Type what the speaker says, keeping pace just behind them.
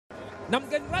Na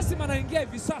mgeni rasmi anaingia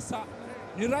hivi sasa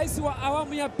ni rais wa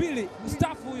awamu ya pili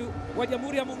mstaafu huyu wa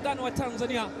Jamhuri ya Muungano wa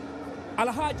Tanzania,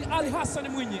 Alhaji Ali Hassan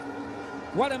Mwinyi.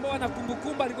 Wale ambao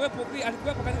wanakumbukumba alikuwepo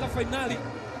katika fainali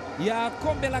ya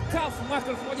kombe la CAF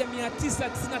mwaka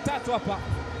 1993 hapa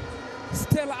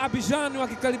Stella Abidjan,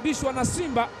 wakikaribishwa na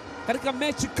Simba katika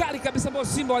mechi kali kabisa ambayo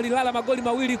Simba walilala magoli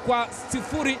 2-0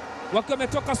 wakiwa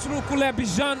wametoka suluhu kule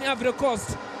Abidjan, Ivory Coast.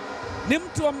 Ni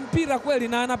mtu wa mpira kweli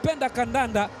na anapenda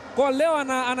kandanda. Kwa leo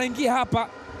anaingia hapa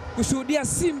kushuhudia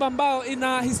Simba ambayo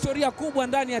ina historia kubwa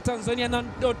ndani ya Tanzania na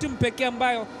ndio timu pekee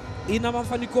ambayo ina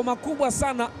mafanikio makubwa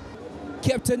sana.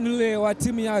 Captain yule wa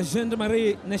timu ya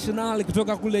Gendarmerie National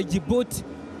kutoka kule Djibouti,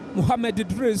 Mohamed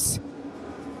Idris,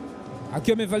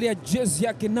 akiwa amevalia jezi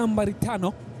yake nambari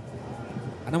 5,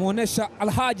 anamuonesha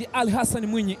Alhaji Ali Hassan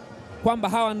Mwinyi kwamba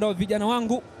hawa ndio vijana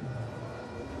wangu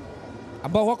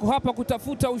ambao wako hapa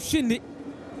kutafuta ushindi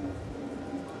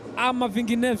ama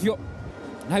vinginevyo.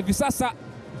 Na hivi sasa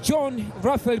John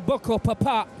Raphael Boko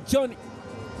Papa John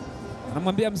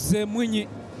anamwambia mzee Mwinyi,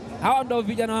 hawa ndio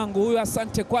vijana wangu. Huyu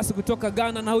Asante Kwasi kutoka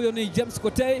Ghana, na huyo ni James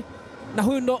Kotei, na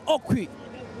huyu ndo Okwi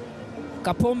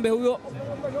Kapombe, huyo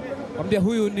mwambia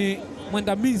huyu ni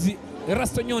mwandamizi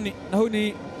Erasto Nyoni, na huyu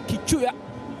ni Kichuya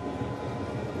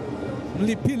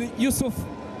Mlipili Yusuf.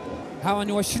 Hawa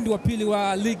ni washindi wa pili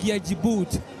wa ligi ya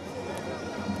Djibouti.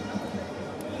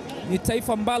 Ni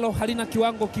taifa ambalo halina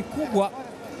kiwango kikubwa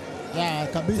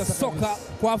kabisa cha soka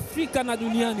kwa Afrika na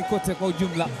duniani kote kwa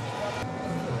ujumla.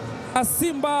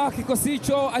 Simba kikosi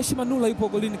hicho, Aishi Manula yupo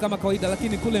golini kama kawaida,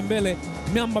 lakini kule mbele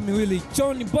miamba miwili,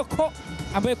 John Boko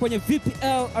ambaye kwenye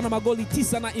VPL ana magoli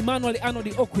 9 na Emmanuel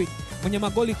Arnold Okwi mwenye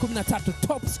magoli 13,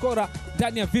 top scorer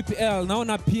ndani ya VPL.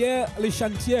 Naona Pierre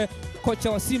Lechantier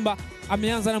kocha wa Simba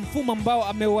ameanza na mfumo ambao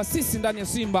ameuasisi ndani ya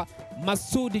Simba.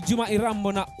 Masudi Juma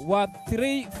Irambo na wa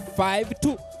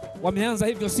 3-5-2 wameanza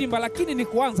hivyo Simba, lakini ni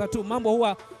kuanza tu, mambo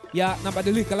huwa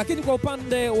yanabadilika. Lakini kwa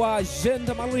upande wa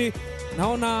Gendarmerie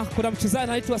naona kuna mchezaji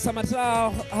anaitwa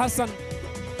Samata Hassan,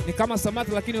 ni kama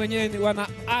Samata lakini wenyewe wana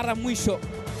ara mwisho,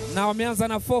 na wameanza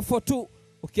na 4-4-2.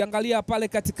 Ukiangalia pale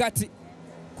katikati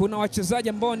kuna wachezaji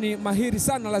ambao ni mahiri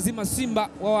sana, lazima Simba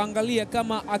waangalie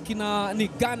kama akina ni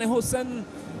Gane Hussein,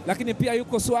 lakini pia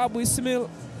yuko Suabu Ismail,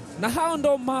 na hao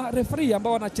ndo marefari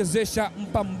ambao wanachezesha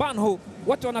mpambano huu.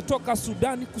 Watu wanatoka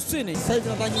Sudani Kusini.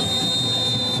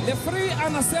 Refari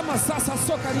anasema sasa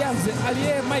soka lianze.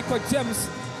 Aliye Michael James,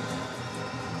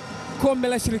 kombe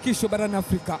la shirikisho barani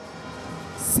Afrika.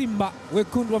 Simba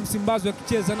wekundu wa Msimbazi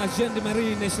wakicheza na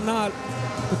Gendarmerie National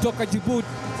kutoka Djibouti.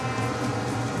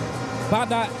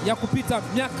 Baada ya kupita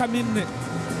miaka 4,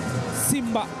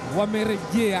 Simba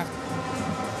wamerejea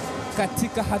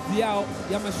katika hadhi yao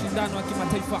ya mashindano ya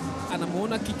kimataifa.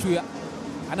 Anamuona Kichuya,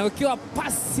 anawekewa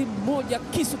pasi moja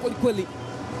kisu kweli.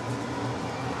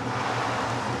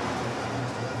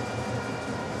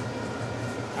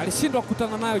 Alishindwa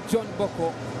kukutana nayo John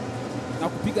Boko na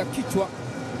kupiga kichwa.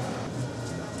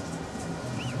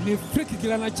 Ni free kick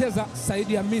ile anacheza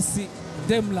Saidi Hamisi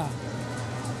Demla.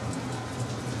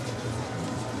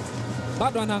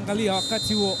 Bado anaangalia,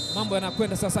 wakati huo mambo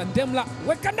yanakwenda sasa. Demla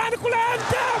weka ndani kule,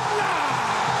 Demla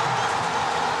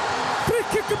free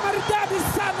kick maridadi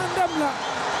sana. Demla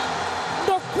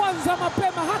ndo kwanza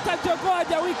mapema, hata jogoo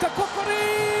hajawika.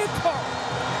 Kokoriko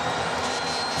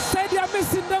Saidi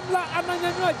Hamisi Demla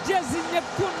ananyanyua jezi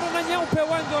nyekundu na nyeupe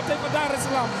uwanja wa Taifa Dar es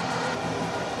Salaam,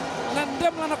 na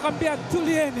Demla anakwambia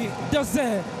tulieni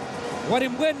Jose.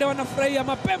 Warimwende wanafurahia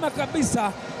mapema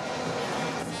kabisa.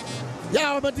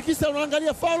 Wametikisa.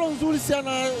 Unaangalia faulo nzuri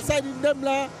sana Saidi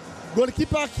Demla,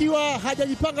 golikipa akiwa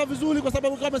hajajipanga vizuri kwa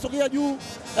sababu kama amesogea juu.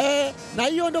 Na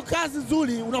hiyo ndo kazi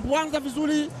nzuri unapoanza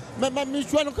vizuri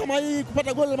michuano kama hii,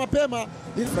 kupata goli la mapema.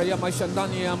 Furahia maisha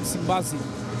ndani ya Msimbazi.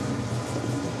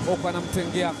 Boko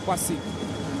anamtengea Kwasi,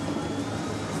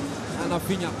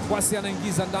 anafinya Kwasi,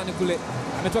 anaingiza ndani kule,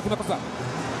 ametoka kimakosa.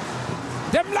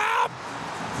 Demla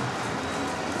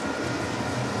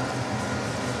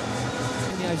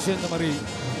ya Gendarmerie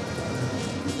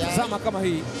zama kama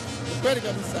hii kweli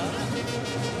kabisa,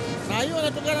 na hiyo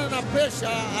inatokana na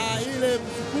pressure ile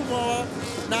msukumo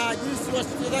na jinsi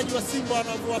wachezaji wa Simba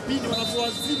wanavyowapini,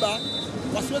 wanavyowaziba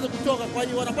wasiweze kutoka. Kwa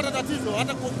hiyo wanapata tatizo,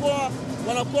 hata kuokoa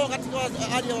wanakuwa katika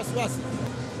hali ya wasiwasi.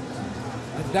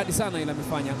 Maridadi sana ile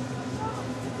amefanya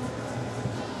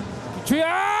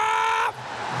Kichuya,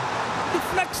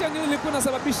 deflection ile ilikuwa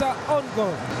inasababisha on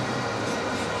goal.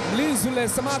 Mlinzi ule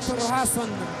Samata Hassan,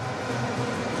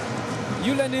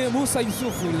 yule ni Musa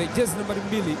Yusufu, ile jezi nambari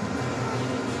 2.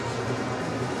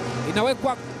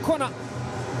 Inawekwa kona,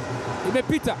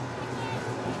 imepita.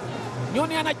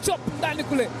 Nyoni anachop ndani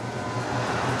kule,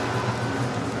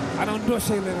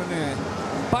 anaondosha ile nene.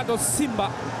 Bado Simba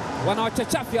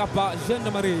wanawachachafi hapa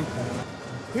Gendarmerie.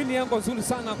 Hii ni engo nzuri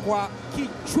sana kwa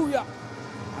Kichuya,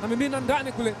 anamimina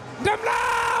ndani kule, Ndemla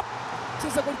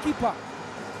cheza golikipa.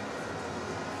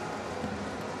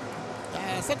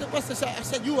 Asante kwa sasa,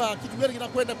 ashajua kitu gani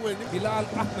kinakwenda kweli. Bilal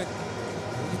Ahmed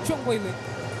ilichongwa ile,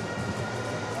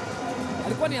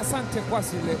 alikuwa ni asante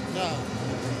kwasi ile na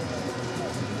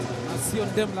sio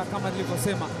Ndemla kama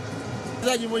nilivyosema.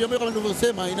 Mchezaji mmoja kama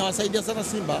nilivyosema inawasaidia sana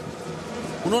Simba.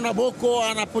 Unaona Boko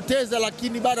anapoteza,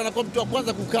 lakini bado anakuwa mtu wa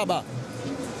kwanza kukaba.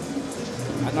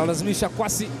 Analazimisha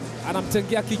kwasi,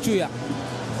 anamtengea Kichuya.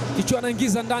 Kichuya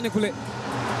anaingiza ndani kule,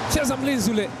 cheza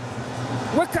mlinzi ule,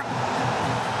 weka.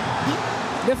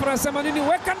 Refa anasema nini?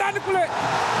 Weka ndani kule.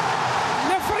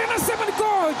 Refa anasema ni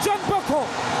goal. John Boko,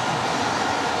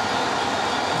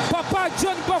 Papa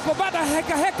John Boko baada ya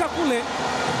heka kule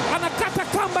anakata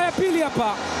kamba ya pili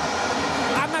hapa,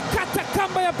 anakata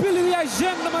kamba ya pili ya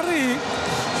Gendarmerie.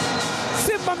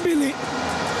 Simba 2,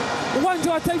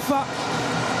 uwanja wa Taifa.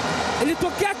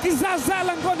 Ilitokea kizaazaa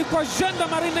langoni kwa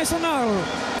Gendarmerie National.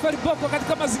 Boko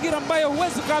katika mazingira ambayo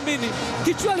huwezi kuamini.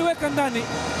 Kichwa aliweka ndani,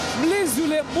 mlinzi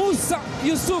ule Musa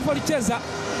Yusuf alicheza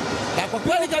kwa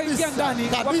kweli kabisa ndani,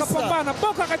 wakapambana.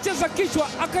 Boko akacheza kichwa,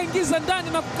 akaingiza ndani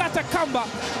na kukata kamba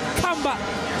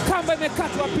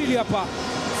imekatwa pili hapa.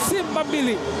 Simba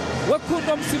 2,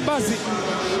 wekundu wa Msimbazi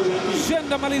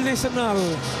Gendarmerie National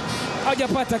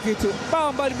hajapata kitu. Bao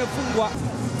ambalo limefungwa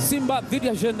Simba dhidi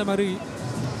ya Gendarmerie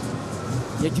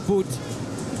ya Djibouti.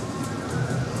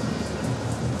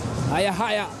 Haya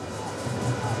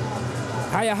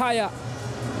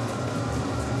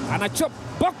anachop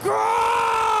Boko,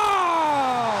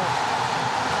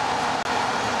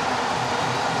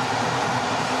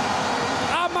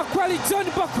 ama kweli John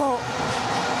Boko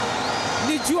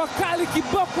ni jua kali,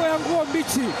 kiboko ya nguo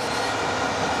mbichi,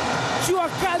 jua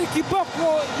kali,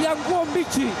 kiboko ya nguo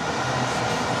mbichi,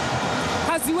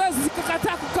 haziwezi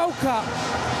zikakataa kukauka.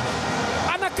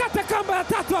 Anakata kamba ya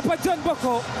 3 hapa John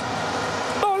Boko,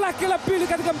 bao lake la pili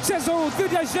katika mchezo huu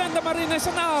dhidi ya Gendarmerie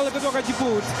National kutoka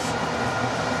Djibouti.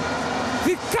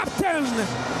 The captain,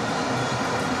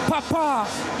 Papa,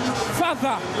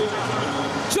 father,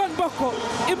 John Boko.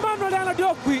 Emmanuel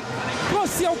Anadiokwi,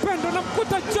 cross ya upendo, na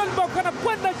mkuta John Boko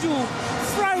anakwenda juu,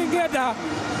 flying header,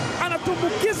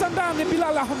 anatumbukiza ndani.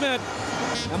 Bilal Ahmed,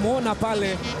 namuona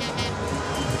pale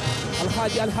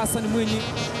Alhaji Ali Hassan Mwinyi,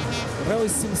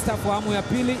 rais mstaafu wa awamu ya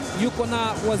pili, yuko na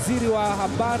waziri wa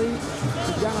habari,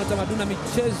 vijana, utamaduni na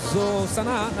michezo,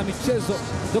 sanaa na michezo,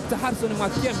 Dr. Harrison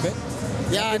Mwakembe,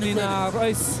 na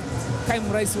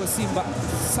kaimu rais wa Simba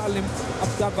Salim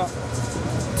Abdalla.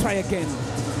 Try again,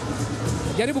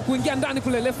 jaribu kuingia ndani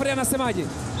kule. Referee anasemaje?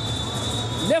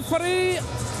 Referee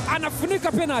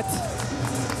anafunika penalty,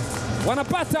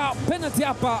 wanapata penalty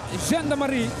hapa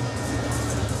Gendarmerie.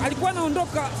 Alikuwa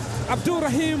anaondoka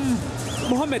Abdurrahim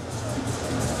Mohamed,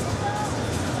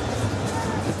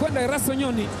 kwenda Erasto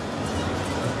Nyoni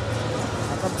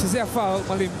akamchezea foul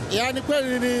mwalimu. Yaani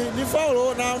kweli ni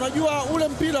foul, na unajua ule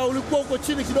mpira ulikuwa uko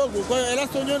chini kidogo, kwa hiyo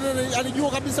Erasto Nyoni alijua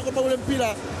kabisa kwamba ule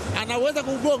mpira anaweza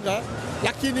kuugonga,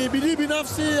 lakini bidii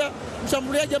binafsi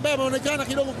mshambuliaji ambaye ameonekana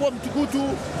kidogo kuwa mtukutu,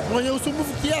 mwenye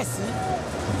usumbufu kiasi,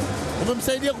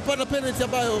 umemsaidia kupata penalty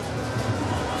ambayo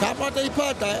kama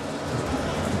ataipata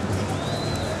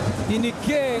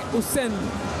Dinike Hussein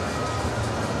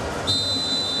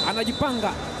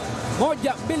anajipanga, 1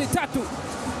 2 3,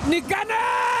 Nigane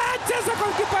cheza kwa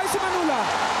kipa Manula,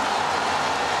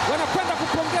 wanakwenda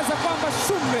kupongeza kwamba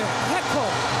Shumbe heko.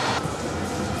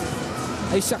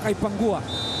 Aisha kaipangua,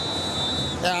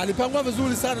 alipangua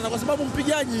vizuri sana, na kwa sababu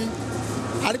mpigaji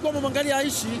alikuwa amemwangalia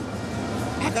Aishi,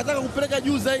 akataka kupeleka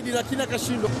juu zaidi, lakini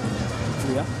akashindwa.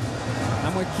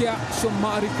 Namwekea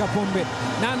Shomari Kapombe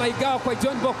na anaigawa kwa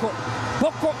John Boko.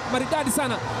 Boko maridadi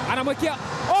sana, anamwekea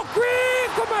Okwi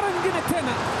kwa mara nyingine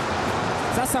tena.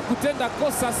 Sasa kutenda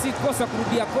kosa si kosa,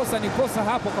 kurudia kosa ni kosa.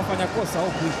 Hapo kafanya kosa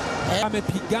Okwi,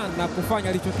 amepigana kufanya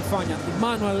alichokifanya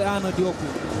Emmanuel Anadiokwi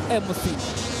MC.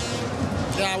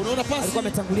 Unaona pasi alikuwa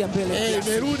ametangulia mbele,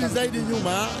 imerudi zaidi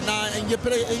nyuma, na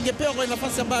ingepewa kwa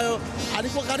nafasi ambayo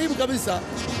alikuwa karibu kabisa,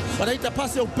 wanaita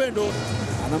pasi ya upendo.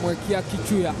 Anamwekea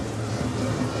Kichuya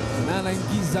na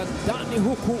anaingiza ndani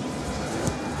huku,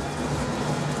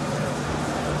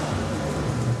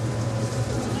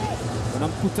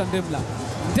 anamkuta Ndemla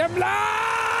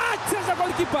cheza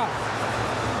golikipa,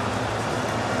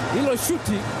 hilo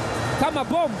shuti kama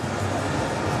bomu.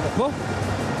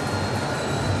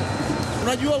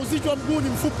 Unajua uzito wa mguu ni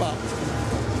mfupa.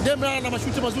 Ndemla ana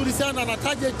mashuti mazuri sana na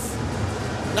target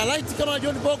na light kama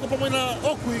John Boko pamoja na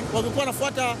Okwi wangekuwa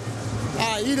wanafuata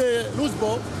ile loose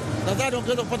ball, nadhani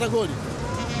wangeweza kupata goli.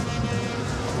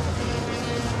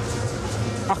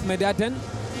 Ahmed Aden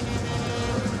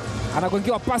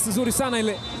anagongewa pasi nzuri sana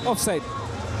ile offside.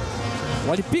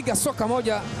 Walipiga soka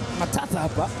moja matata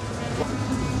hapa.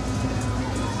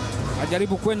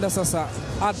 Ajaribu kwenda sasa.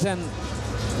 Aden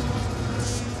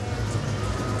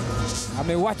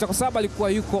ameuacha kwa sababu alikuwa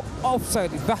yuko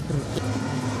offside. Dhahri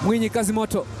Mwinyi kazi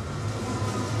moto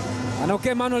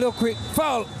anaokea Emmanuel Okwi,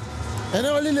 foul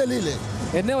eneo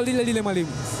lile lile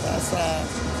mwalimu. Sasa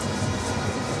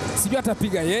sijui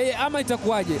atapiga yeye ama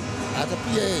itakuwaje.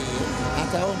 Atapiga yeye,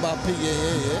 ataomba apige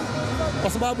yeye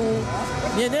kwa sababu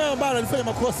ni eneo ambalo alifanya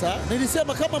makosa.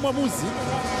 Nilisema kama mwamuzi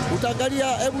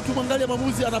utaangalia, hebu tumwangalie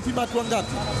mwamuzi anapima hatua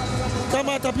ngapi.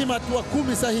 Kama atapima hatua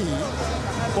 10 sahihi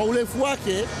kwa urefu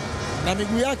wake na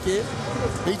miguu yake,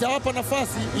 itampa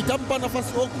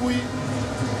nafasi Okwi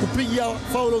kupiga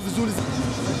faulo vizuri.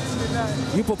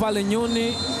 Yupo pale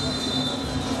Nyoni.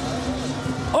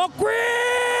 Okwi!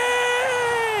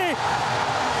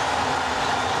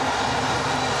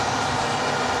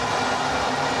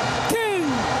 King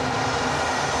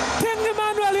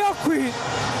Emmanuel Okwi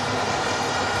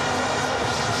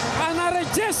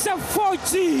anarejesha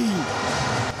 4G.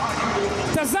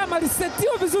 Tazama,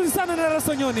 alisetiwa vizuri sana na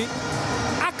Raso Nyoni,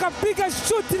 akapiga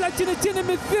shuti la chini chini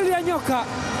mithili ya nyoka.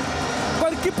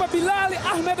 Golikipa Bilali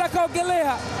Ahmed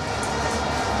akaogelea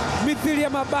mithili ya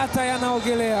mabata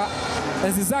yanaogelea.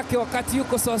 Enzi zake wakati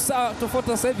yuko sawasawa, tofauti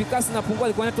sasa hivi kasi na pungua,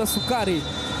 alikuwa anaitwa sukari.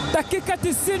 Dakika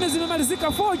 90 zimemalizika.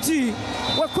 4G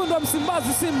wekundu wa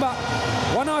Msimbazi Simba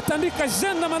wanawatandika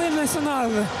Gendarmerie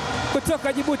National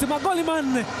kutoka Djibouti magoli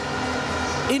 4.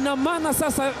 Ina maana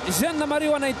sasa Gendarmerie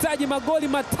wanahitaji magoli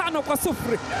 5-0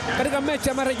 katika mechi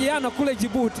ya marejeano kule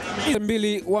Djibouti.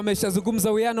 Mbili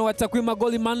wameshazungumza uwiano wa takwimu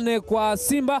magoli 4 kwa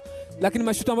Simba, lakini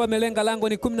mashuti ambayo yamelenga lango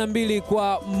ni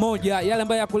 12-1. Yale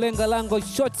ambayo ya kulenga lango,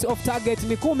 shots off target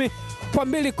ni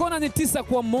 10-2, kona ni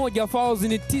 9-1, fouls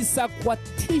ni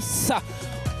 9-9.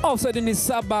 Offside ni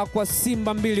 7 kwa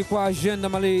Simba, 2 kwa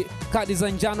Gendarmerie. Kadi za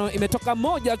njano imetoka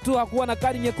moja tu, hakuwa na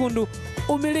kadi nyekundu.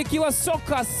 Umiliki wa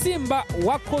soka Simba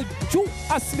wako juu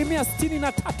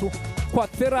 63% kwa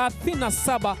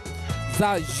 37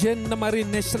 za Gendarmerie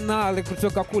National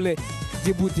kutoka kule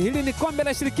Djibouti. Hili ni kombe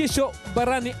la shirikisho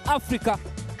barani Afrika,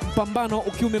 mpambano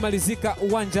ukiwa umemalizika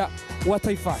uwanja wa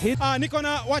Taifa. Niko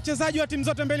na wachezaji wa timu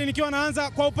zote mbili, nikiwa naanza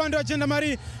kwa upande wa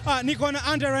Gendarmerie. Niko na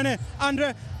Andre Rene.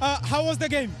 Andre, how was the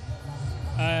game?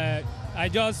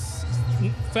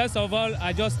 First of all,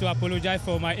 I just to apologize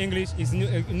for my English. It's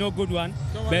no good one,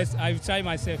 but I've tried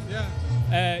myself.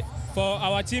 Yeah. For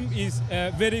our team, is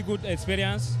a very good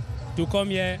experience to come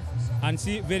here and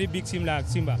see very big team like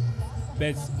Simba.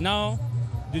 But now,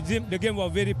 the game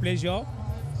was very pleasure.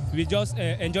 We just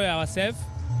enjoy ourselves,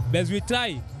 but we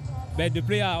try. But the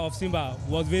player of Simba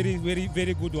was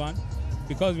very good one,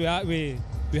 because we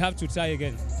have to try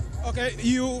again. Okay,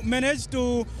 you managed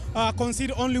to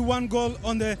concede only 1 goal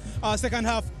on the second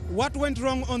half. What went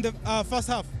wrong on the first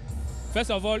half?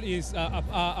 First of all, is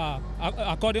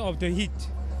according of the heat,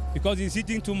 because it's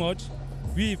heating too much.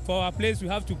 For our place, we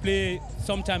have to play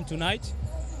sometime tonight.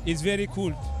 It's very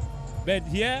cold, but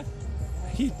here,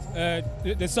 heat,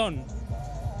 the sun,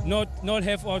 not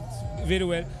have out very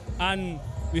well, and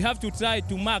we have to try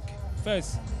to mark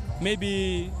first.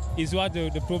 Maybe is what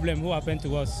the problem who happened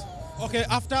to us. Okay,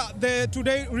 after the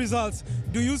today results,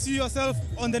 do you see yourself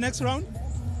on the next round?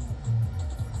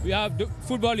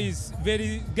 Football is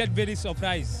very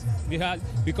surprised,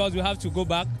 because we have to go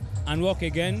back and work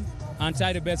again and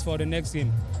try the best for the next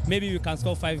game. Maybe we can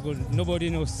score 5 goals. Nobody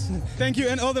knows. Thank you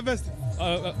and all the best.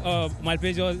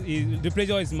 The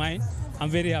pleasure is mine.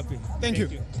 I'm very happy. Thank you.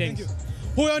 Thank you.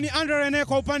 Huyo ni Andre Rene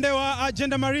kwa upande wa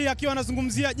Gendarmerie, akiwa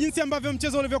anazungumzia jinsi ambavyo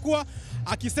mchezo ulivyokuwa,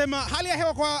 akisema hali ya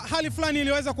hewa kwa hali fulani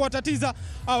iliweza kuwatatiza,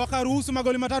 wakaruhusu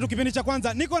magoli 3 kipindi cha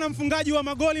kwanza. Niko na mfungaji wa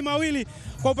magoli 2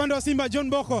 kwa upande wa Simba, John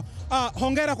Boko.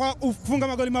 Hongera kwa kufunga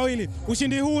magoli 2.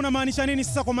 Ushindi huu unamaanisha nini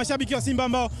sasa kwa mashabiki wa Simba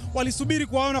ambao walisubiri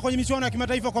kuwaona kwenye michuano ya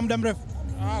kimataifa kwa muda mrefu?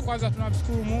 Kwanza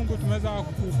tunamshukuru Mungu, tumeweza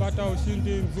kupata ushindi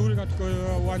mzuri katika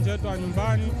uwanja wetu wa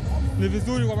nyumbani. Ni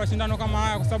vizuri kwa mashindano kama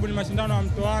haya, kwa sababu ni mashindano ya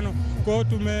mtoano. Kwa hiyo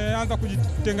tumeanza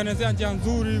kujitengenezea njia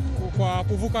nzuri kwa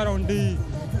kuvuka raundi hii.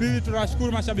 Pili,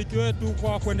 tunashukuru mashabiki wetu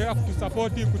kwa kuendelea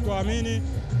kutusapoti, kutuamini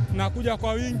na kuja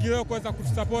kwa wingi leo kuweza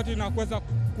kutusapoti na kuweza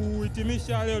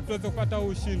kuhitimisha leo tuweze kupata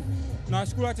ushindi.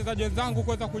 Nashukuru wachezaji wenzangu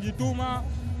kuweza kujituma,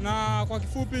 na kwa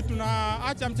kifupi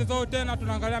tunaacha mchezo tena,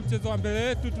 tunaangalia mchezo wa mbele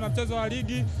yetu. Tuna mchezo wa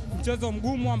ligi, mchezo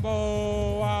mgumu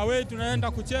ambao away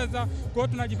tunaenda kucheza. Kwa hiyo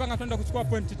tunajipanga tunaenda kuchukua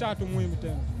pointi 3 muhimu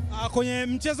tena. Kwenye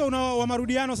mchezo wa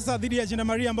marudiano sasa dhidi ya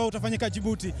Gendarmerie ambao utafanyika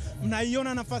Djibouti,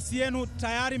 mnaiona nafasi yenu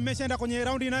tayari mmeshaenda kwenye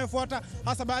raundi inayofuata,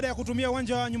 hasa baada ya kutumia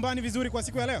uwanja wa nyumbani vizuri kwa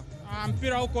siku ya leo?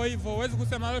 Mpira huko hivyo, huwezi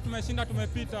kusema leo tumeshinda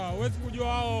tumepita. Huwezi kujua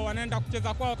wao wanaenda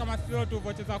kucheza kwao kama sisi leo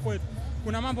tulivyocheza kwetu.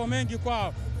 Kuna mambo mengi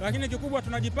kwao, lakini kikubwa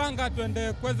tunajipanga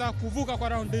tuende kuweza kuvuka kwa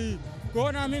raundi hii. Kwa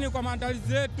hiyo naamini kwa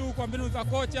maandalizi yetu, kwa mbinu za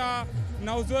kocha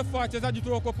na uzoefu wa wachezaji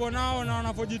tuliokopo nao na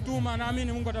wanavyojituma,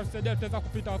 naamini Mungu atatusaidia tutaweza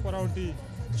kupita kwa raundi hii.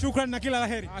 Shukrani na kila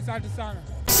laheri. Asante sana.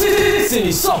 Sisi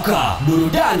ni soka,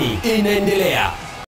 burudani inaendelea.